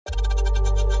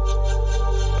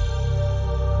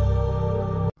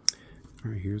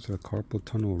here's a carpal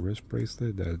tunnel wrist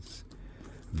bracelet that's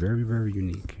very, very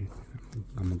unique.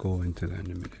 I'm gonna go into that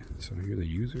in a minute. So here's the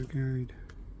user guide.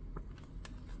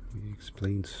 It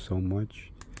explains so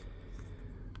much.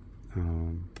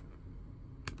 A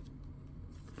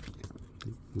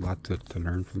lot to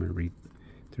learn from and read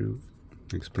through.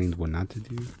 It explains what not to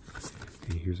do.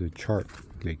 And here's a chart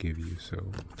they give you. So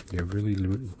they're really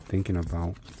thinking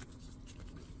about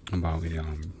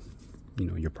you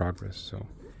know, your progress. So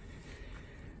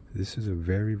this is a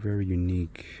very, very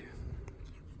unique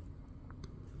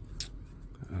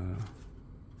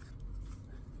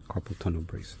carpal tunnel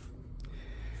bracelet.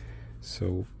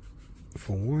 So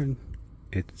for one,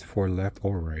 it's for left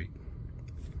or right.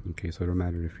 Okay, so it don't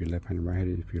matter if you're left-handed,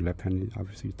 right-handed. If you're left-handed,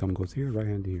 obviously your thumb goes here,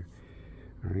 right-handed here.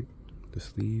 All right, the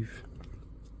sleeve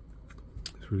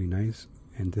is really nice,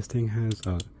 and this thing has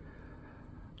a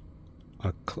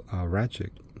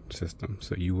ratchet system.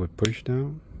 So you would push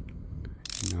down,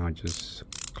 now just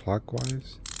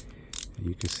clockwise, and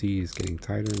you can see it's getting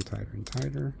tighter and tighter and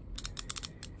tighter,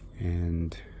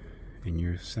 and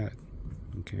you're set.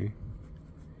 Okay,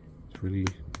 it's really,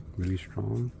 really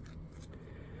strong.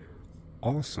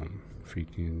 Awesome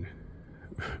freaking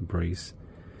brace.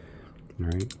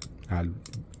 Right,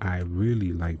 I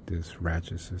really like this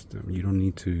ratchet system. You don't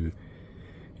need to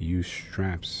use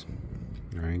straps,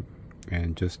 right?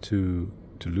 And just to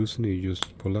loosen it, you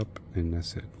just pull up and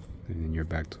that's it, and then you're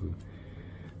back to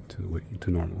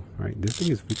normal. Right, this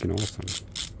thing is freaking awesome.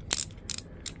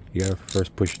 You gotta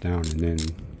first push down and then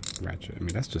ratchet. I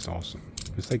mean, that's just awesome.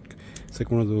 It's like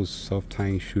one of those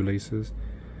self-tying shoelaces,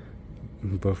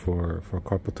 but for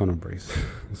carpal tunnel brace.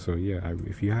 So yeah,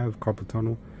 if you have carpal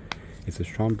tunnel, it's a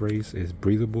strong brace, it's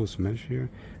breathable, it's mesh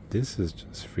here. This is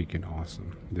just freaking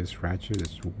awesome. This ratchet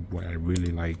is what I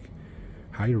really like.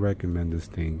 Highly recommend this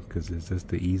thing because it's just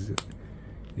the ease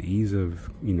of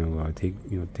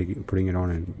putting it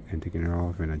on and taking it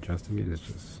off and adjusting it is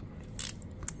just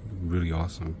really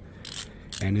awesome.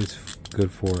 And it's good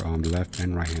for left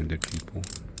and right-handed people.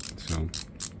 So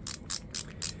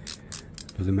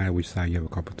doesn't matter which side you have a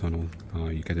carpal tunnel,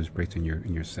 you get this brace in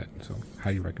your set. So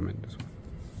highly recommend this one.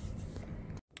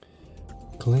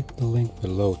 Click the link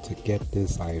below to get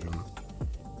this item,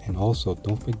 and also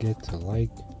don't forget to like,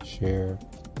 share,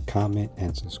 comment,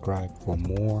 and subscribe for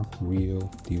more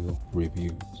real deal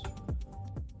reviews.